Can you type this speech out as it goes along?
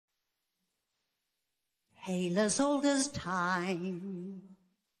Tale as old as time,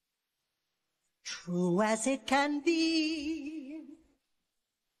 true as it can be.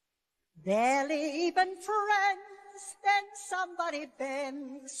 Barely even friends, then somebody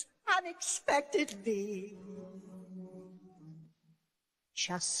bends unexpectedly.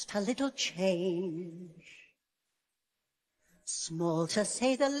 Just a little change, small to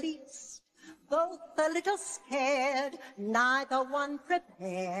say the least, both a little scared, neither one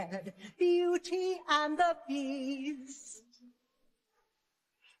prepared, Beauty and the Beast.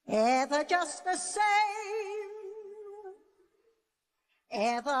 Ever just the same,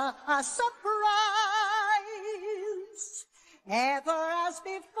 ever a surprise, ever as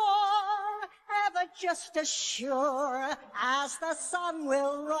before, ever just as sure as the sun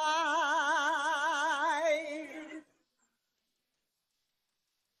will rise.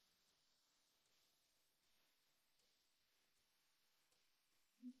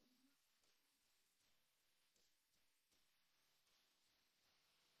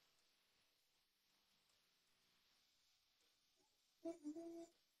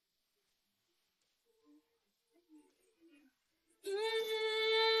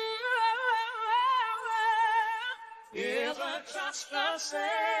 Ever just the same,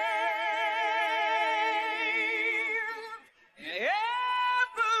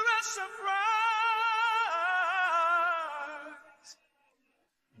 ever a surprise,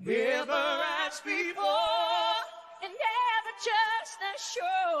 ever as before, and ever just as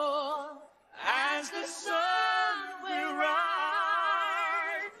sure as the sun will rise.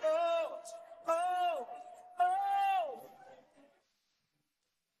 Oh, oh, oh.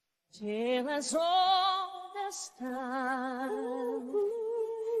 Till as old as time,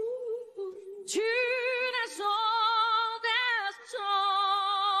 tune as old as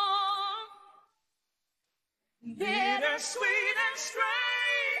song, bitter, sweet, and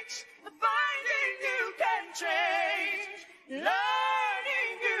strange, finding you can change,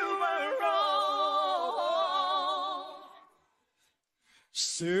 learning you were wrong.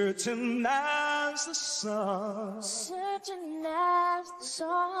 Certain as the sun, certain as the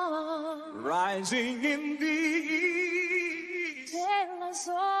sun, rising in the east, tale as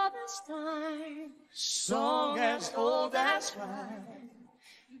old as time, song as old as rhyme,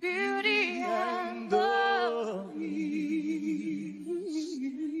 beauty and the beast.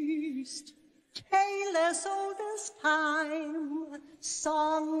 Tale as old as time,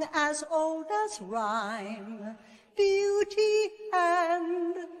 song as old as rhyme, Beauty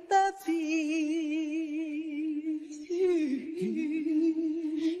and the Beast.